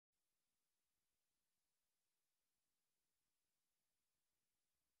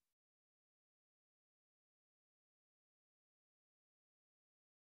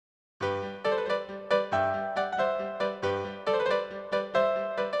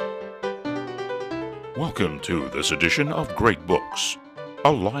Welcome to this edition of Great Books,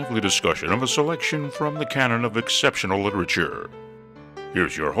 a lively discussion of a selection from the canon of exceptional literature.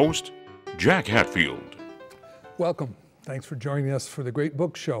 Here's your host, Jack Hatfield. Welcome. Thanks for joining us for the Great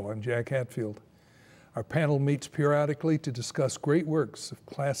Book Show. I'm Jack Hatfield. Our panel meets periodically to discuss great works of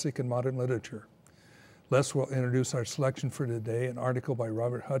classic and modern literature. Les will introduce our selection for today, an article by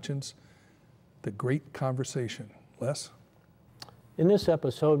Robert Hutchins, The Great Conversation. Les? In this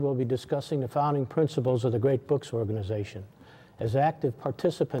episode, we'll be discussing the founding principles of the Great Books organization. As active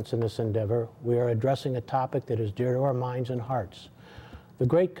participants in this endeavor, we are addressing a topic that is dear to our minds and hearts. The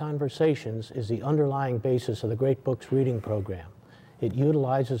Great Conversations is the underlying basis of the Great Books reading program. It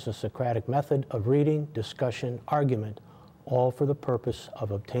utilizes a Socratic method of reading, discussion, argument, all for the purpose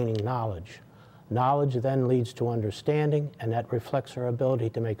of obtaining knowledge. Knowledge then leads to understanding, and that reflects our ability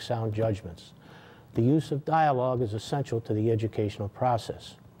to make sound judgments. The use of dialogue is essential to the educational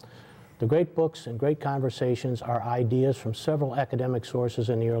process. The Great Books and Great Conversations are ideas from several academic sources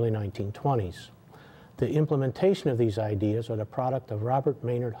in the early 1920s. The implementation of these ideas are the product of Robert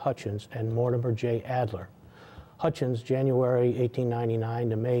Maynard Hutchins and Mortimer J. Adler. Hutchins, January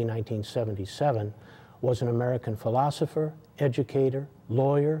 1899 to May 1977, was an American philosopher, educator,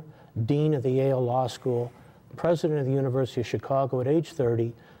 lawyer, dean of the Yale Law School, president of the University of Chicago at age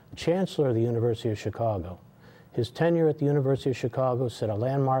 30, Chancellor of the University of Chicago. His tenure at the University of Chicago set a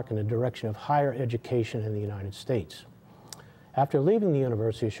landmark in the direction of higher education in the United States. After leaving the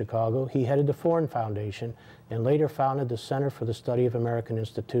University of Chicago, he headed the Foreign Foundation and later founded the Center for the Study of American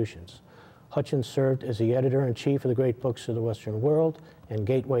Institutions. Hutchins served as the editor-in-chief of the Great Books of the Western World and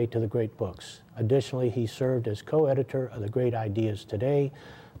Gateway to the Great Books. Additionally, he served as co-editor of the Great Ideas Today,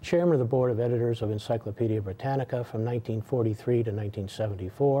 chairman of the Board of Editors of Encyclopedia Britannica from 1943 to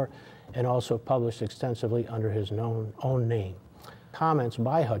 1974, and also published extensively under his own name. Comments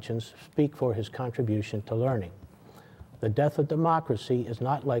by Hutchins speak for his contribution to learning. The death of democracy is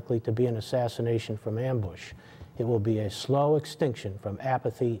not likely to be an assassination from ambush. It will be a slow extinction from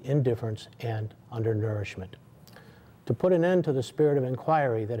apathy, indifference, and undernourishment. To put an end to the spirit of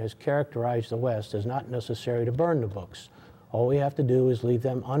inquiry that has characterized the West, it is not necessary to burn the books. All we have to do is leave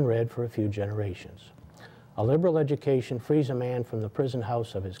them unread for a few generations. A liberal education frees a man from the prison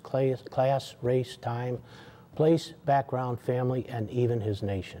house of his class, race, time, place, background, family, and even his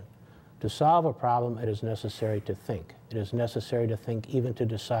nation. To solve a problem, it is necessary to think. It is necessary to think even to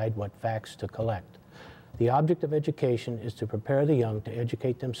decide what facts to collect. The object of education is to prepare the young to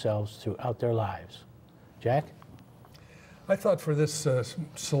educate themselves throughout their lives. Jack? I thought for this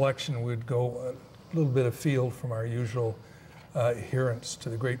selection we'd go a little bit afield from our usual adherence to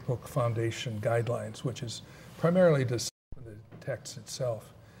the Great Book Foundation guidelines, which is primarily to the text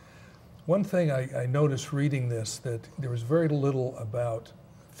itself. One thing I noticed reading this, that there was very little about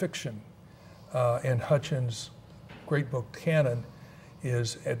fiction, and Hutchins' Great Book canon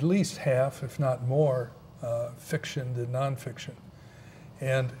is at least half, if not more, fiction than nonfiction.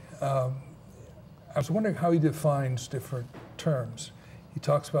 And I was wondering how he defines different terms. He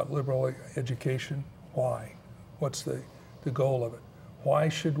talks about liberal education. Why? What's the goal of it? Why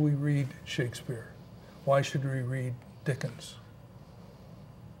should we read Shakespeare? Why should we read Dickens?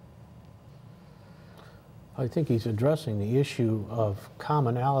 I think he's addressing the issue of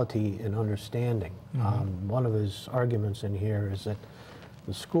commonality in understanding. Mm-hmm. One of his arguments in here is that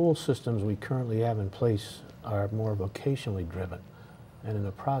the school systems we currently have in place are more vocationally driven. And in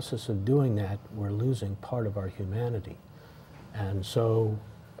the process of doing that, we're losing part of our humanity. And so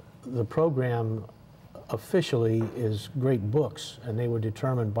the program officially is Great Books, and they were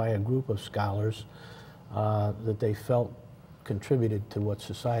determined by a group of scholars that they felt contributed to what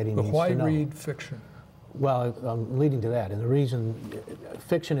society needs to know. But why read fiction? Well, I'm leading to that. And the reason,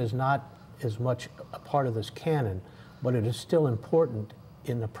 fiction is not as much a part of this canon, but it is still important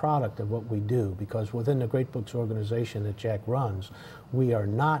in the product of what we do, because within the Great Books organization that Jack runs, we are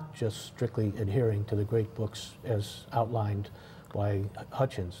not just strictly adhering to the Great Books as outlined by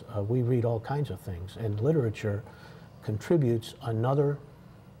Hutchins. We read all kinds of things, and literature contributes another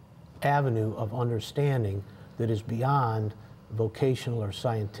avenue of understanding that is beyond vocational or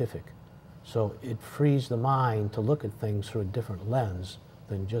scientific. So it frees the mind to look at things through a different lens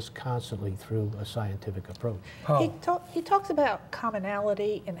than just constantly through a scientific approach. He talks about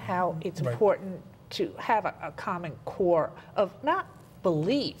commonality and how it's important to have a common core of not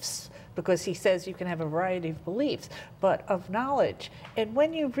beliefs, because he says you can have a variety of beliefs, but of knowledge. And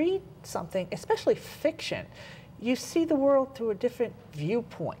when you read something, especially fiction, you see the world through a different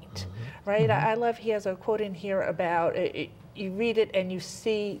viewpoint, right? I love, he has a quote in here about you read it and you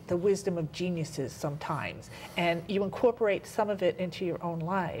see the wisdom of geniuses sometimes, and you incorporate some of it into your own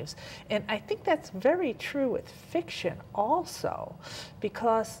lives. And I think that's very true with fiction also,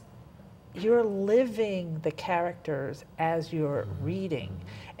 because you're living the characters as you're reading,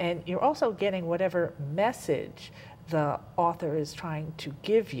 and you're also getting whatever message the author is trying to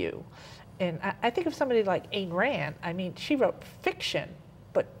give you. And I think of somebody like Ayn Rand. I mean, she wrote fiction,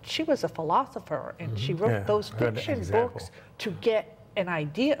 but she was a philosopher, and she wrote those fiction books to get an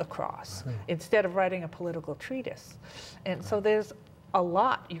idea across instead of writing a political treatise. And so there's a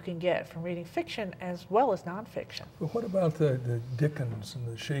lot you can get from reading fiction as well as nonfiction. But what about the Dickens and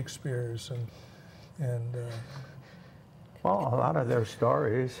the Shakespeares and well, a lot of their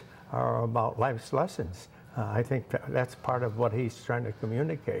stories are about life's lessons. I think that's part of what he's trying to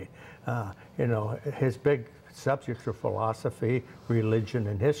communicate. You know, his big subjects are philosophy, religion,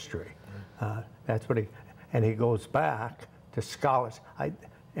 and history. That's what he goes back to scholars.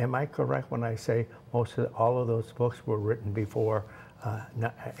 Am I correct when I say all of those books were written before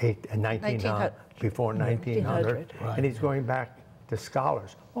 1900? Before 1900, right. And he's going back to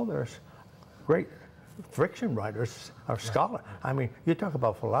scholars. Well, there's great fiction writers are scholars. I mean, you talk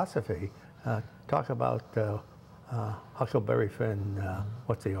about philosophy. Talk about Huckleberry Finn.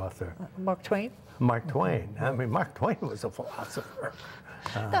 What's the author? Mark Twain. Mark Twain. I mean, Mark Twain was a philosopher.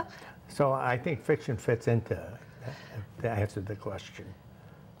 So I think fiction fits into to answer the question.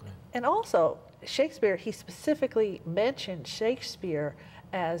 And also, Shakespeare, he specifically mentioned Shakespeare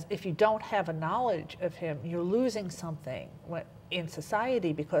as, if you don't have a knowledge of him, you're losing something in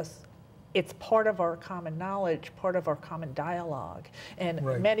society, because it's part of our common knowledge, part of our common dialogue, and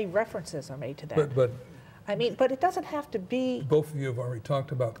many references are made to that. But I mean, but it doesn't have to be. Both of you have already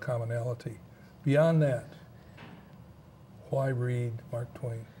talked about commonality. Beyond that, why read Mark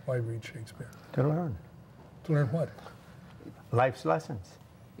Twain? Why read Shakespeare? To learn. To learn what? Life's lessons.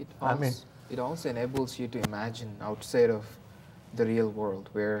 It also enables you to imagine outside of the real world,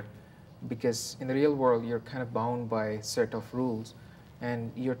 because in the real world you're kind of bound by a set of rules,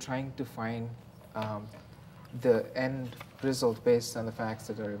 and you're trying to find the end result based on the facts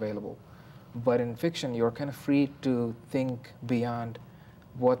that are available. But in fiction, you're kind of free to think beyond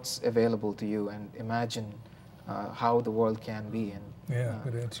what's available to you and imagine how the world can be. And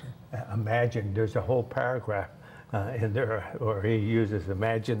good answer. Imagine. There's a whole paragraph in there where he uses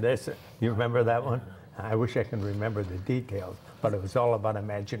imagine this. You remember that one? I wish I can remember the details, but it was all about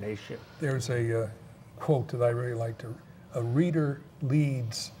imagination. There's a quote that I really liked. A reader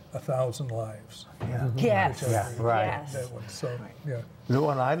leads 1,000 lives. Yes. Right. Yes. That one. So, The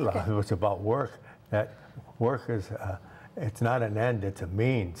one I loved was about work. That work is, it's not an end, it's a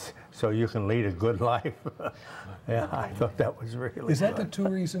means, so you can lead a good life. I thought that was really Is that the two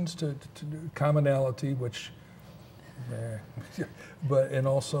reasons to commonality, which, and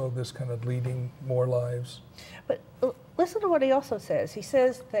also this kind of leading more lives? But listen to what he also says. He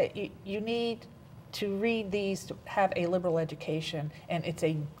says that you need to read these to have a liberal education, and it's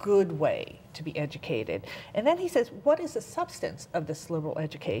a good way to be educated. And then he says, what is the substance of this liberal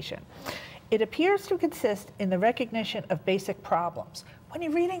education? It appears to consist in the recognition of basic problems. When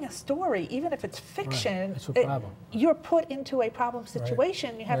you're reading a story, even if it's fiction, it's a problem. You're put into a problem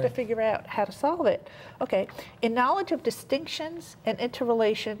situation. You have to figure out how to solve it. Okay, in knowledge of distinctions and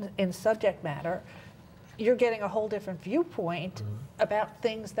interrelations in subject matter, you're getting a whole different viewpoint about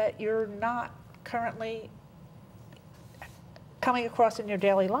things that you're not currently coming across in your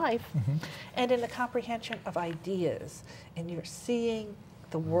daily life, and in the comprehension of ideas, and you're seeing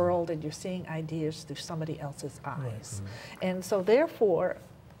the world and you're seeing ideas through somebody else's eyes. And so therefore,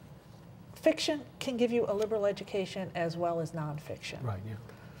 fiction can give you a liberal education as well as nonfiction. Right, yeah.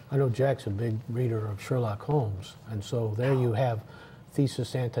 I know Jack's a big reader of Sherlock Holmes, and so there you have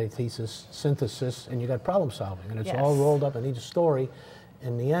thesis, antithesis, synthesis, and you got problem solving, and it's all rolled up in each story,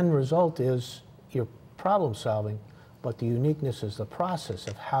 and the end result is you're problem solving, but the uniqueness is the process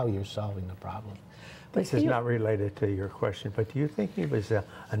of how you're solving the problem. This is not related to your question, but do you think he was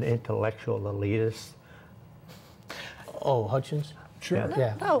an intellectual elitist? Oh, Hutchins? Sure. He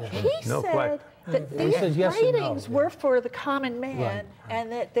said that these writings were for the common man,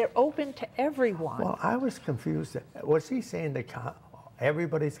 and that they're open to everyone. Well, I was confused. Was he saying that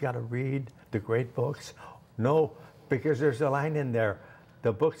everybody's got to read the great books? No, because there's a line in there,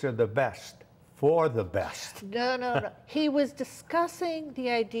 the books are the best for the best. No. He was discussing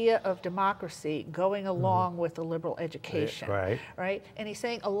the idea of democracy going along with the liberal education. Right? And he's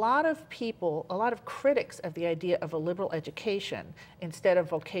saying a lot of people, a lot of critics of the idea of a liberal education instead of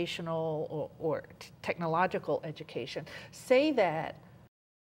vocational or technological education say that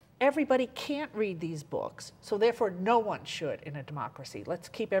everybody can't read these books, so therefore no one should in a democracy. Let's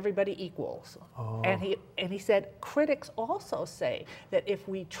keep everybody equals. Oh. And he said critics also say that if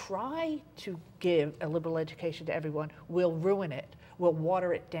we try to give a liberal education to everyone, we'll ruin it, we'll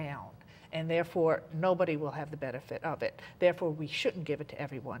water it down, and therefore nobody will have the benefit of it. Therefore we shouldn't give it to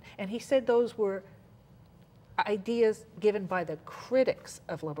everyone. And he said those were ideas given by the critics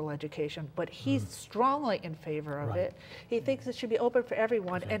of liberal education, but he's strongly in favor of it. He thinks it should be open for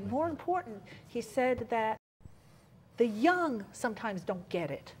everyone. And more important, he said that the young sometimes don't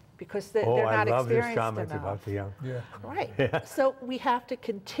get it because they're not experienced enough. I love his comments about the young. Yeah. Right. Yeah. So we have to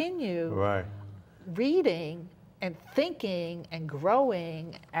continue reading and thinking and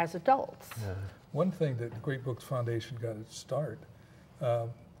growing as adults. Yeah. One thing that the Great Books Foundation got its start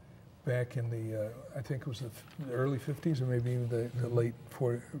back in the, I think it was the early 50s or maybe even the late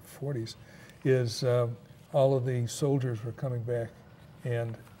 40s, is all of the soldiers were coming back,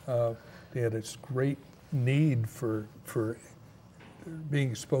 and they had this great need for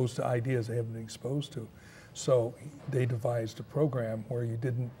being exposed to ideas they haven't been exposed to. So they devised a program where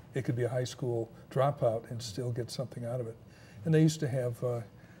it could be a high school dropout and still get something out of it. And they used to have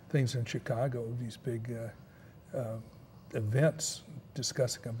things in Chicago, these big events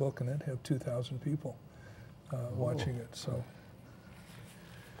discussing a book, and they'd have 2,000 people watching it. So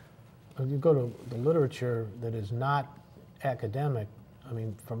when you go to the literature that is not academic, I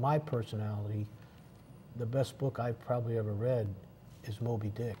mean, for my personality, the best book I've probably ever read is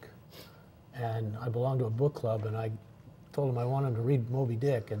Moby Dick. And I belonged to a book club, and I told them I wanted to read Moby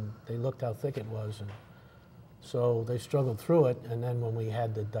Dick, and they looked how thick it was, and so they struggled through it. And then when we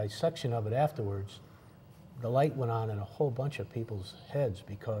had the dissection of it afterwards, the light went on in a whole bunch of people's heads,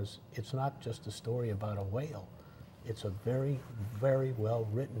 because it's not just a story about a whale. It's a very, very well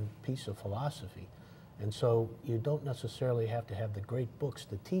written piece of philosophy. And so you don't necessarily have to have the great books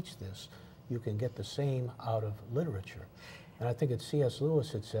to teach this. You can get the same out of literature. And I think it's C.S.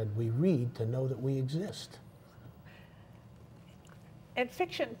 Lewis had said, we read to know that we exist. And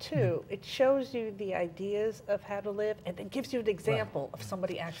fiction, too, it shows you the ideas of how to live, and it gives you an example of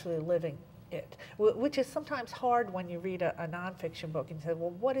somebody actually living it, which is sometimes hard when you read a nonfiction book and you say,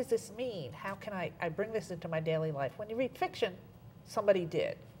 well, what does this mean? How can I bring this into my daily life? When you read fiction, somebody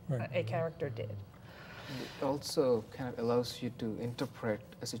did, a character did. It also kind of allows you to interpret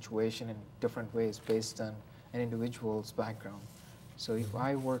a situation in different ways based on an individual's background. So if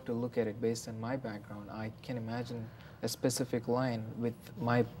I were to look at it based on my background, I can imagine a specific line with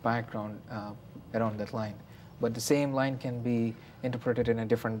my background around that line. But the same line can be interpreted in a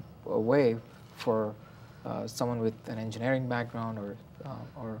different way for someone with an engineering background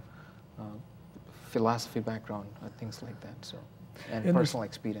or philosophy background, or things like that. So, and personal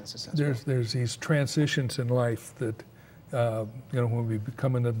experiences as well. There's these transitions in life that, when we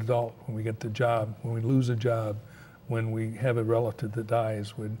become an adult, when we get the job, when we lose a job, when we have a relative that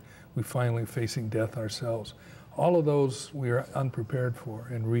dies, when we finally facing death ourselves. All of those we are unprepared for,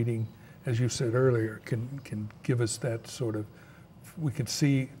 and reading, as you said earlier, can give us that sort of, we can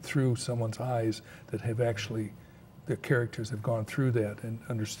see through someone's eyes that have actually, their characters have gone through that and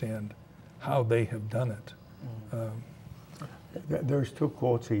understand how they have done it. There's two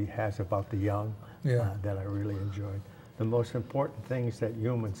quotes he has about the young that I really enjoyed. The most important things that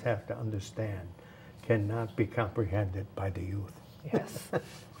humans have to understand cannot be comprehended by the youth. Yes.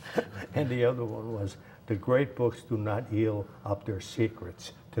 And the other one was, the great books do not yield up their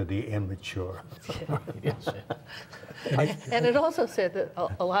secrets to the immature. And it also said that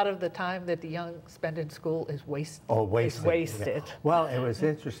a lot of the time that the young spend in school is wasted. Oh, wasted. Is wasted. Yeah. Well, it was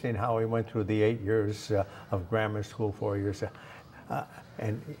interesting how he went through the 8 years of grammar school, 4 years,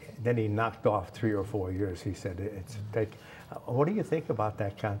 and then he knocked off 3 or 4 years. He said, "It's take." What do you think about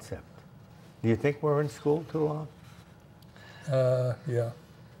that concept? Do you think we're in school too long? Yeah.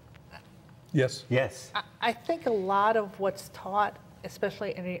 Yes. Yes. I think a lot of what's taught,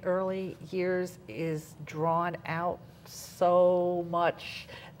 especially in the early years, is drawn out so much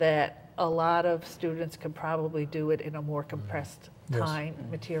that a lot of students can probably do it in a more compressed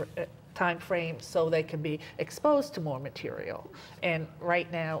time frame, so they can be exposed to more material. And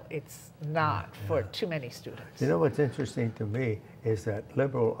right now, it's not for too many students. You know what's interesting to me is that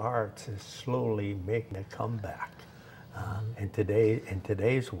liberal arts is slowly making a comeback in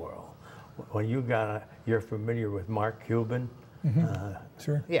today's world. When you're familiar with Mark Cuban,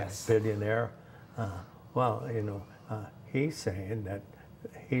 Sure. Yes. Billionaire. He's saying that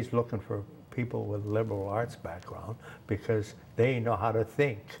he's looking for people with liberal arts background because they know how to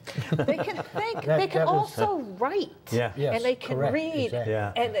think. They can think. They can also write. Yeah. Yes, And they can correct, read. exactly.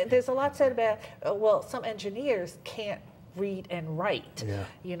 Yeah. And there's a lot said about, some engineers can't read and write. Yeah.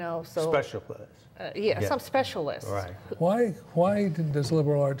 You know, so Specialists. yeah, some specialists. Right. Why does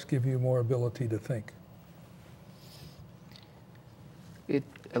liberal arts give you more ability to think? It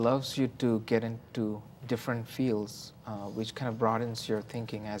allows you to get into different fields, which kind of broadens your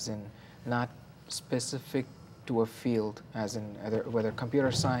thinking, as in not specific to a field, as in whether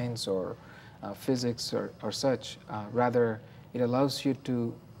computer science or physics or such. Rather, it allows you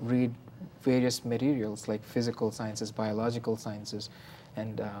to read various materials like physical sciences, biological sciences,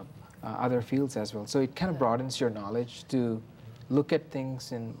 and other fields as well. So it kind of broadens your knowledge to look at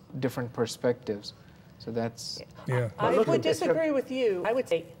things in different perspectives. So that's... Yeah. I would disagree with you. I would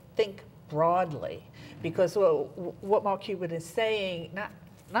say think broadly, because what Mark Cuban is saying,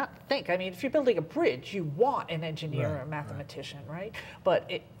 not think. I mean, if you're building a bridge, you want an engineer or a mathematician, right? But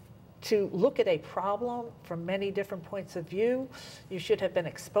to look at a problem from many different points of view, you should have been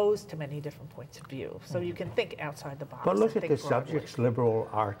exposed to many different points of view, so you can think outside the box. But look at the broadly. subjects liberal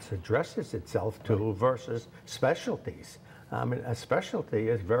arts addresses itself to versus specialties. I mean, a specialty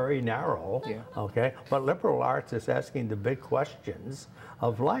is very narrow, okay? But liberal arts is asking the big questions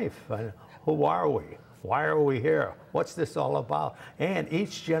of life. Who are we? Why are we here? What's this all about? And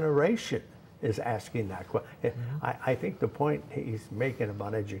each generation is asking that question. I think the point he's making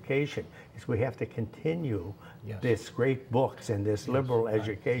about education is we have to continue this great books and this liberal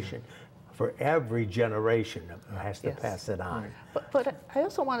education for every generation has to pass it on. But I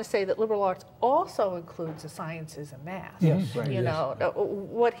also want to say that liberal arts also includes the sciences and math. Yes. You know,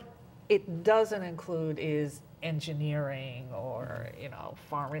 what it doesn't include is engineering or, you know,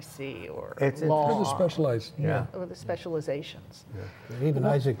 pharmacy or law. Those are specialized. Or the specializations. Even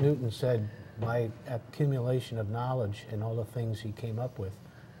Isaac Newton said, my accumulation of knowledge and all the things he came up with,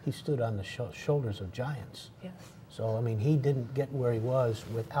 he stood on the shoulders of giants. Yes. So, I mean, he didn't get where he was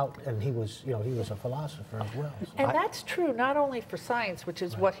without, and he was, you know, he was a philosopher as well. So. And that's true not only for science, which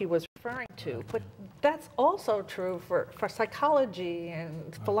is what he was referring to, but that's also true for psychology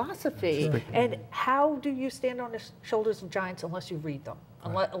and philosophy. And how do you stand on the shoulders of giants unless you read them,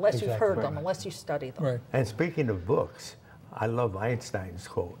 unless you've heard them, unless you study them? Right. And speaking of books, I love Einstein's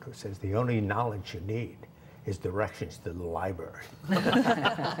quote, which says, the only knowledge you need is directions to the library. I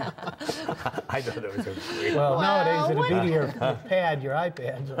thought that was a great nowadays it'd be to your pad, your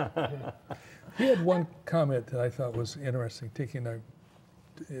iPad. So, He had one comment that I thought was interesting, taking a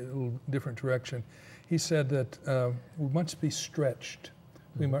little different direction. He said that we must be stretched.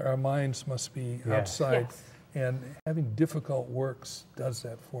 Our minds must be outside. Yes. And having difficult works does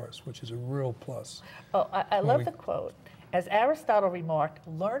that for us, which is a real plus. Oh, I love the quote. As Aristotle remarked,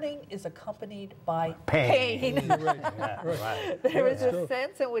 learning is accompanied by pain. There is a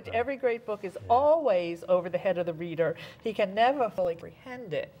sense in which every great book is always over the head of the reader. He can never fully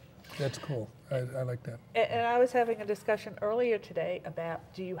comprehend it. That's cool. I like that. And I was having a discussion earlier today about,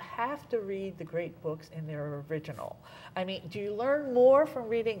 do you have to read the great books in their original? I mean, do you learn more from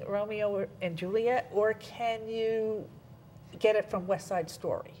reading Romeo and Juliet, or can you get it from West Side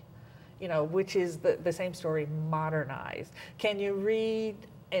Story? You know, which is the same story modernized. Can you read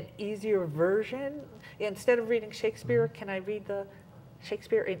an easier version? Instead of reading Shakespeare, can I read the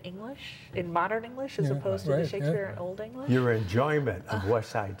Shakespeare in English, in modern English, as opposed to the Shakespeare in Old English? Your enjoyment of West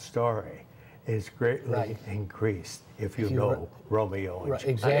Side Story is greatly increased if you know Romeo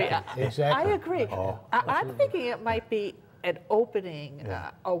and Juliet. Exactly. I agree. I'm thinking it might be an opening,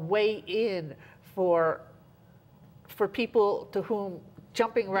 a way in for people to whom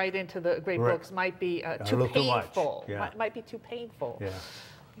jumping right into the great books might be too painful. Might be too painful. Yeah.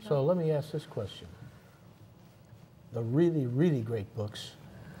 So let me ask this question. The really, really great books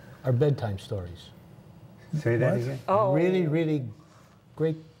are bedtime stories. Say that again? Oh. Really, really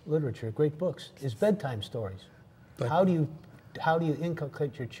great literature, great books, is bedtime stories. How do you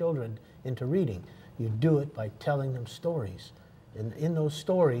inculcate your children into reading? You do it by telling them stories. And in those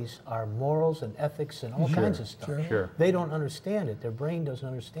stories are morals and ethics and all kinds of stuff. Sure. They don't understand it. Their brain doesn't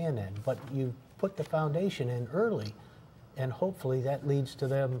understand that. But you put the foundation in early, and hopefully that leads to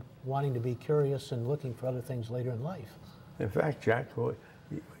them wanting to be curious and looking for other things later in life. In fact, Jack,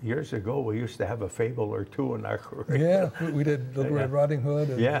 years ago we used to have a fable or two in our curriculum. Yeah, we did Little Red Riding Hood.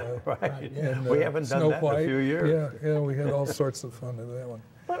 And, And, we haven't done that in a few years. Yeah, we had all sorts of fun with that one.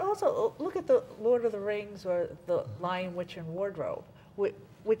 But also, look at the Lord of the Rings or the Lion, Witch, and Wardrobe,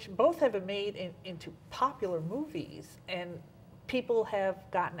 which both have been made into popular movies, and people have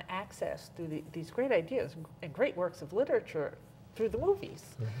gotten access through these great ideas and great works of literature through the movies.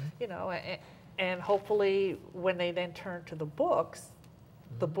 You know, and hopefully when they then turn to the books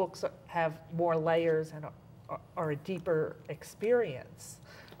have more layers and are a deeper experience.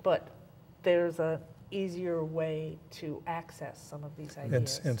 But there's easier way to access some of these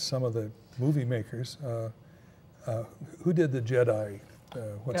ideas. And some of the movie makers, who did the Jedi?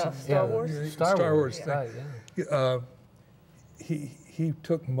 Star Wars? Star Wars thing. Right, yeah. He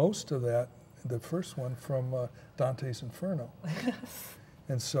took most of that, the first one, from Dante's Inferno.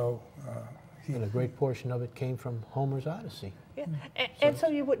 And so and a great portion of it came from Homer's Odyssey. Yeah. And so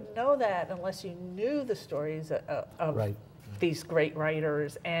you wouldn't know that unless you knew the stories of Right. these great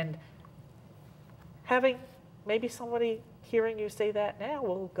writers. And having maybe somebody hearing you say that now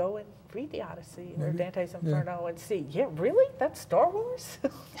will go and read the Odyssey or Dante's Inferno and see, yeah, really? That's Star Wars?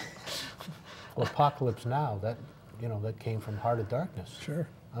 Well, Apocalypse Now, that came from Heart of Darkness. Sure.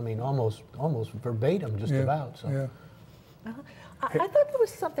 I mean, almost verbatim, just about. So. Yeah. I thought there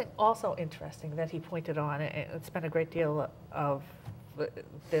was something also interesting that he pointed on, and spent a great deal of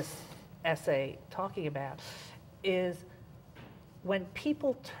this essay talking about, is when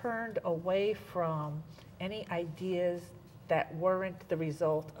people turned away from any ideas that weren't the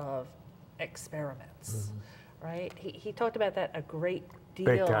result of experiments, right? He talked about that a great deal.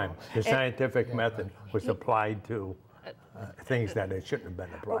 Big time. The scientific method was applied to things that it shouldn't have been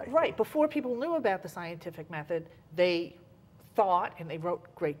applied. Right. Before people knew about the scientific method, they thought and they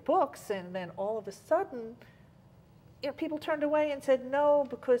wrote great books, and then all of a sudden, people turned away and said no,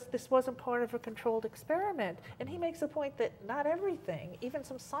 because this wasn't part of a controlled experiment. And he makes a point that not everything, even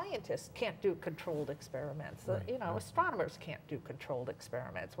some scientists can't do controlled experiments. Astronomers can't do controlled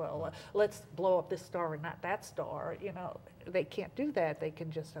experiments. Well, let's blow up this star and not that star. They can't do that. They can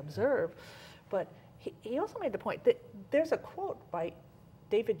just observe. But he also made the point that there's a quote by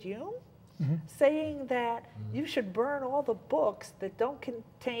David Hume saying that you should burn all the books that don't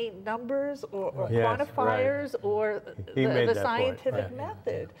contain numbers or quantifiers or the scientific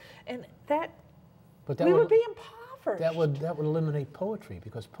method. And that we would be impoverished. That would eliminate poetry,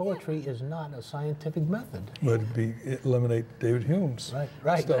 because poetry is not a scientific method. Would eliminate David Hume's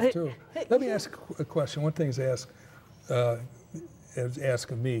stuff too. Let me ask a question. One thing is asked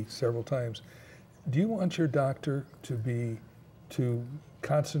of me several times. Do you want your doctor to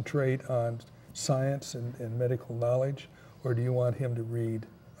concentrate on science and medical knowledge, or do you want him to read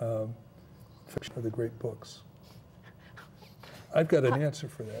fiction or the great books? I've got an answer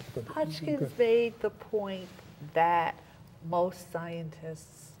for that. But Hutchins made the point that most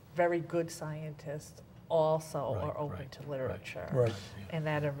scientists, very good scientists, also are open to literature, and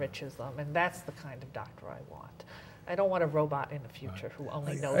that enriches them, and that's the kind of doctor I want. I don't want a robot in the future who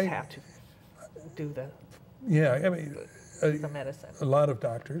only knows how to do the medicine. A lot of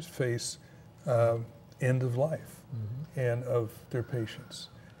doctors face end of life and of their patients,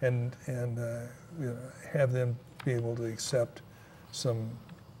 and have them be able to accept some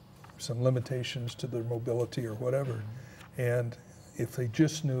limitations to their mobility or whatever. And if they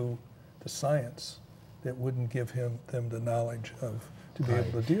just knew the science, that wouldn't give them the knowledge to be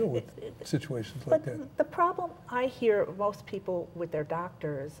able to deal with situations like that. But the problem I hear most people with their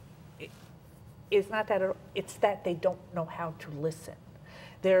doctors is not that, it's that they don't know how to listen.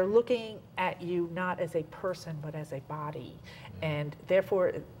 They're looking at you not as a person, but as a body. And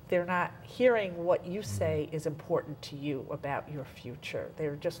therefore, they're not hearing what you say is important to you about your future.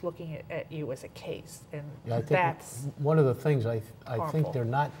 They're just looking at you as a case. And that's one of the things I think they're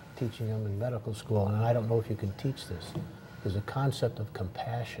not teaching them in medical school, and I don't know if you can teach this, is a concept of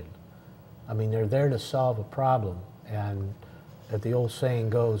compassion. I mean, they're there to solve a problem, and as the old saying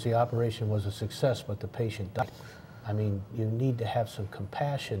goes, the operation was a success, but the patient died. I mean, you need to have some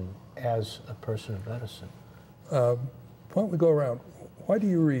compassion as a person of medicine. Why don't we go around? Why do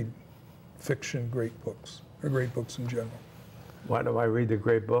you read fiction, great books, or great books in general? Why do I read the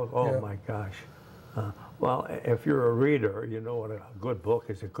great book? Oh my gosh. Well, if you're a reader, you know what a good book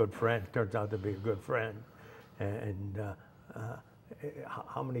is. A good friend turns out to be a good friend. And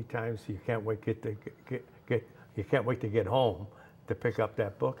how many times you can't wait you can't wait to get home to pick up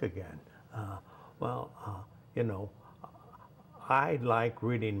that book again. I like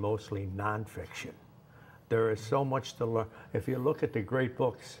reading mostly nonfiction. There is so much to learn. If you look at the great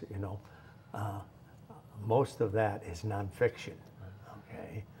books, most of that is nonfiction,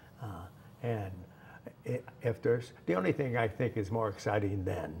 okay? And if there's, the only thing I think is more exciting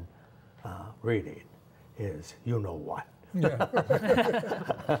than reading is you know what. Yeah.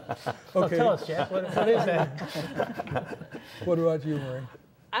 Okay. Tell us, Jack, what is that? What about you, Marie?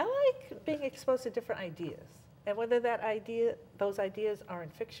 I like being exposed to different ideas. And whether those ideas are in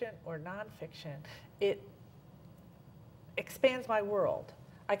fiction or nonfiction, it expands my world.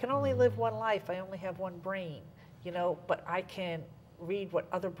 I can only live one life. I only have one brain, but I can read what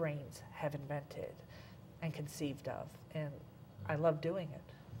other brains have invented and conceived of. And I love doing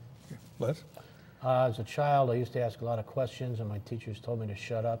it. Les? As a child, I used to ask a lot of questions, and my teachers told me to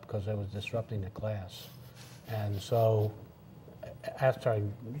shut up because I was disrupting the class. And so, after I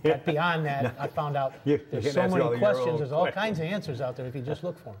got beyond that, I found out there's so many questions, there's all kinds of answers out there if you just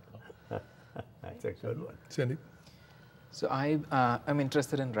look for them. That's a good one. Cindy? So I'm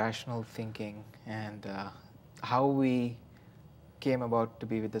interested in rational thinking and how we came about to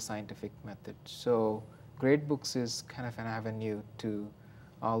be with the scientific method. So great books is kind of an avenue to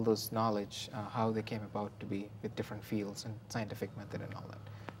all those knowledge, how they came about to be with different fields and scientific method and all that.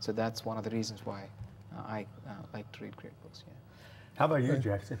 So that's one of the reasons why I like to read great books. Yeah. How about you,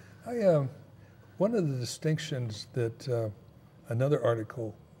 Jackson? One of the distinctions that another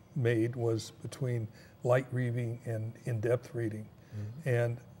article made was between light reading and in-depth reading. Mm-hmm.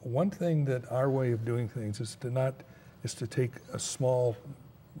 And one thing that our way of doing things is to take a small,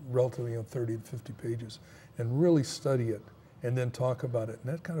 relatively 30 to 50 pages, and really study it, and then talk about it.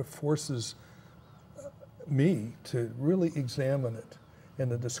 And that kind of forces me to really examine it.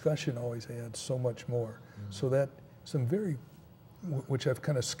 And the discussion always adds so much more. Mm-hmm. So that some which I've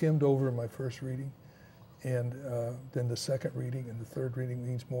kind of skimmed over in my first reading, and then the second reading and the third reading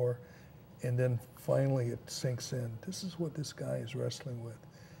means more. And then finally it sinks in. This is what this guy is wrestling with,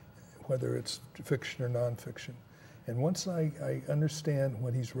 whether it's fiction or nonfiction. And once I understand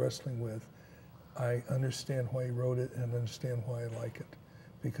what he's wrestling with, I understand why he wrote it and understand why I like it.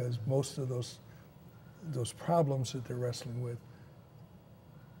 Because most of those problems that they're wrestling with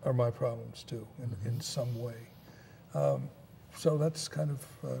are my problems too, in some way. So that's kind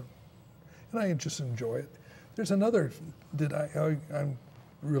of, and I just enjoy it. There's another that I'm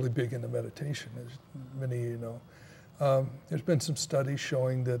really big into meditation, as many of you know. There's been some studies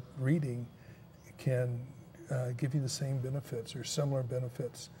showing that reading can give you the same benefits or similar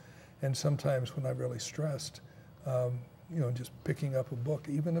benefits. And sometimes when I'm really stressed, just picking up a book,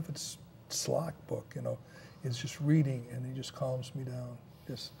 even if it's Slock book, is just reading, and it just calms me down.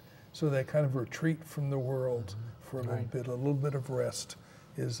 Just so that kind of retreat from the world for a little bit of rest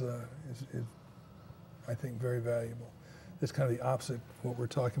is I think very valuable. It's kind of the opposite of what we're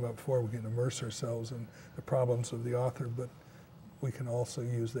talking about before. We can immerse ourselves in the problems of the author, but we can also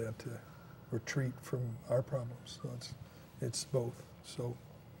use that to retreat from our problems. So it's both. So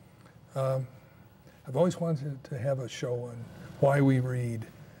I've always wanted to have a show on why we read,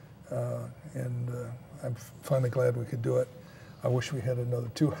 and I'm finally glad we could do it. I wish we had another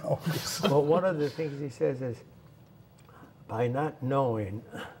 2 hours. Well, one of the things he says is, by not knowing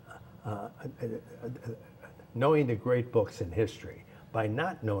the great books in history, by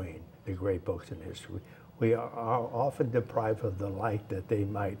not knowing the great books in history, we are often deprived of the light that they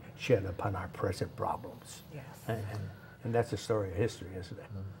might shed upon our present problems. Yes. And that's the story of history, isn't it?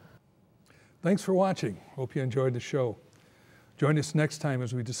 Thanks for watching. Hope you enjoyed the show. Join us next time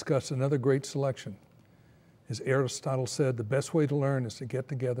as we discuss another great selection. As Aristotle said, the best way to learn is to get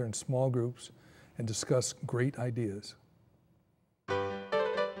together in small groups and discuss great ideas.